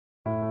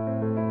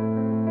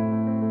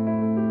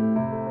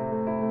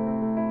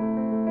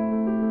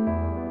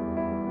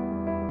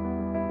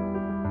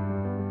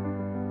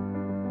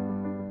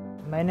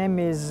My name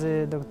is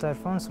Dr.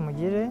 Alphonse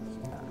Mugire.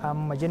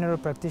 I'm a general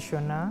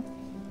practitioner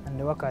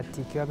and I work at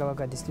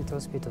Kibagabaga District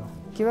Hospital.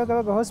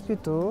 Kibagabaga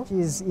Hospital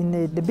is in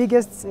the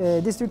biggest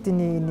district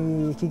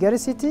in Kigali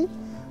City,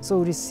 so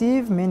we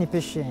receive many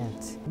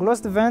patients.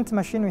 Glostavent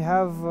machine we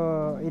have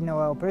in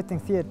our operating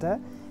theater,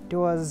 it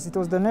was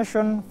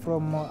donation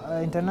from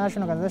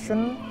International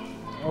Organization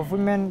of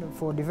Women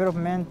for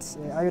Development,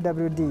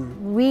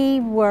 IOWD. We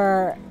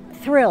were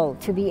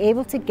thrilled to be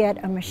able to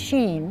get a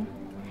machine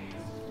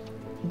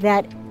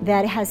that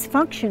has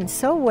functioned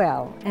so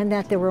well and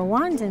that the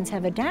Rwandans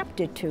have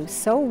adapted to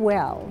so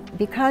well.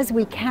 Because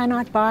we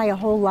cannot buy a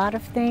whole lot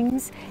of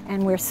things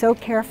and we're so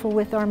careful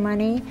with our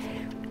money,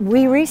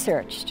 we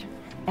researched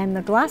and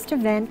the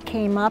Glostavent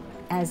came up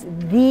as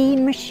the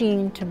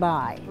machine to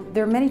buy.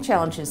 There are many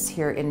challenges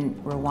here in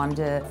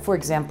Rwanda. For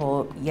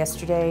example,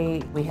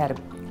 yesterday we had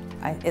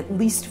at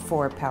least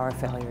 4 power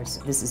failures.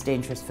 This is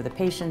dangerous for the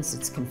patients,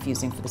 it's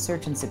confusing for the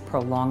surgeons, it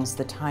prolongs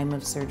the time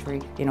of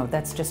surgery. You know,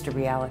 that's just a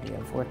reality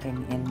of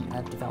working in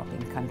a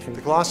developing country.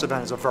 The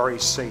Glostavent is a very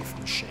safe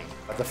machine.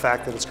 The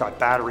fact that it's got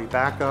battery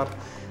backup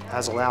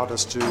has allowed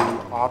us to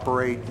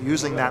operate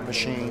using that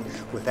machine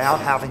without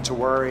having to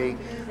worry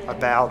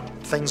about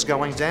things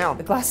going down.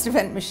 The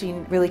Glostavent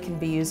machine really can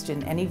be used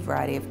in any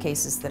variety of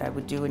cases that I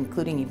would do,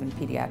 including even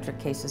pediatric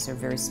cases or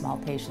very small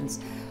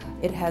patients.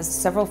 It has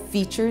several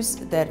features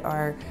that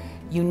are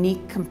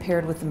unique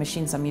compared with the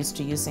machines I'm used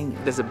to using.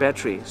 There's a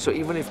battery, so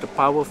even if the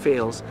power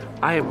fails,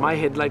 I have my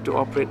headlight to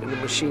operate and the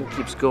machine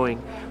keeps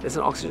going. There's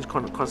an oxygen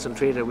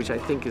concentrator, which I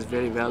think is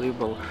very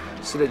valuable,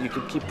 so that you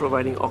can keep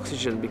providing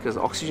oxygen, because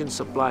oxygen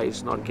supply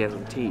is not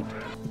guaranteed.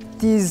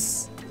 It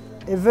is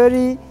a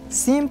very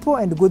simple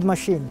and good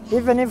machine.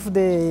 Even if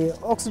the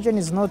oxygen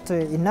is not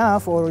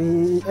enough or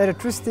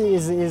electricity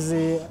is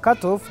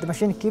cut off, the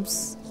machine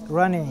keeps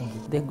running.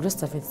 The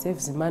Glostavent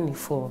saves money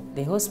for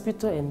the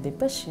hospital and the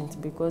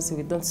patient because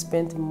we don't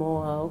spend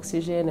more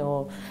oxygen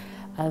or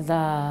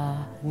other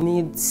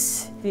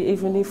needs.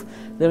 Even if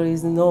there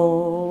is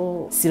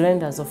no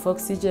cylinders of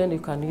oxygen, you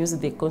can use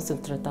the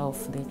concentrator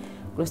of the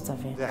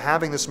Glostavent.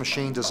 Having this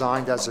machine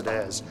designed as it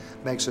is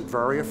makes it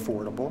very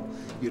affordable.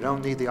 You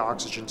don't need the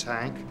oxygen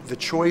tank. The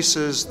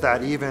choices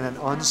that even an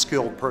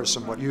unskilled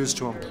person would use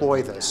to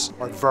employ this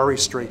are very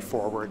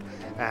straightforward.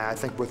 And I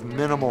think with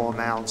minimal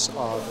amounts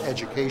of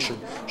education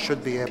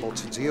should be able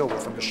to deal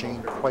with the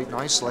machine quite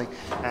nicely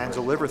and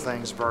deliver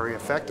things very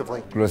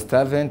effectively.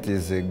 Glostavent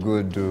is a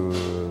good,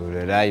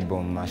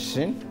 reliable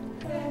machine.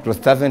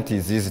 Glostavent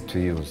is easy to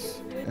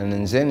use. An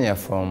engineer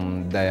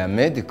from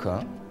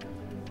Diamedica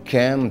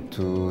came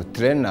to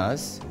train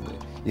us.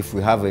 If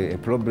we have a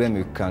problem,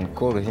 we can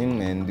call him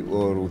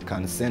or we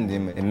can send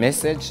him a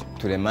message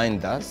to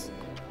remind us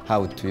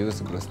how to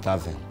use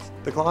Glostavent.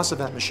 The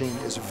Glostavent machine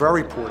is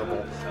very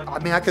portable. I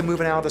mean, I could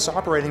move it out of this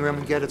operating room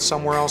and get it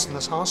somewhere else in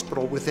this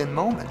hospital within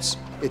moments.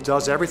 It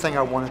does everything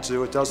I want it to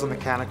do. It does the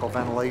mechanical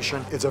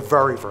ventilation. It's a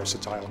very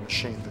versatile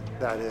machine,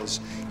 that is.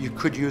 You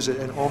could use it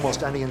in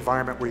almost any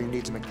environment where you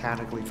need to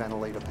mechanically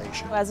ventilate a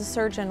patient. As a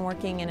surgeon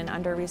working in an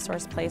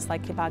under-resourced place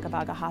like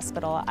Kibagabaga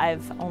Hospital,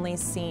 I've only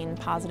seen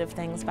positive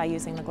things by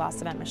using the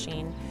Glostavent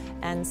machine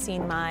and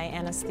seen my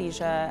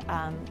anesthesia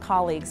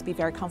colleagues be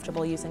very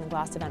comfortable using the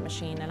Glostavent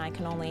machine, and I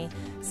can only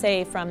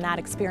say from that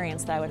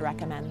experience that I would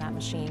recommend that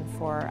machine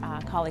for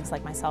colleagues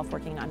like myself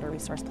working in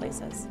under-resourced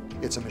places.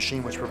 It's a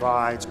machine which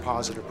provides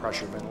positive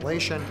pressure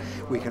ventilation.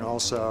 We can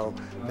also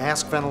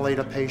mask ventilate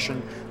a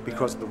patient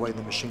because of the way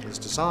the machine is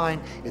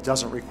designed. It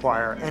doesn't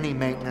require any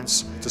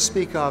maintenance to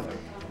speak of.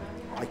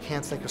 I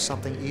can't think of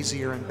something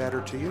easier and better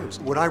to use.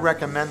 Would I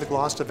recommend the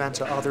Glostavent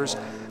to others?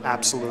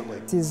 Absolutely.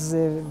 It is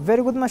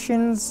very good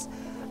machines,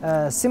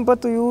 simple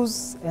to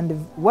use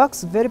and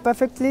works very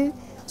perfectly.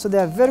 So they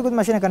are very good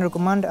machine I can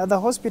recommend other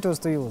hospitals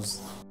to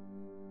use.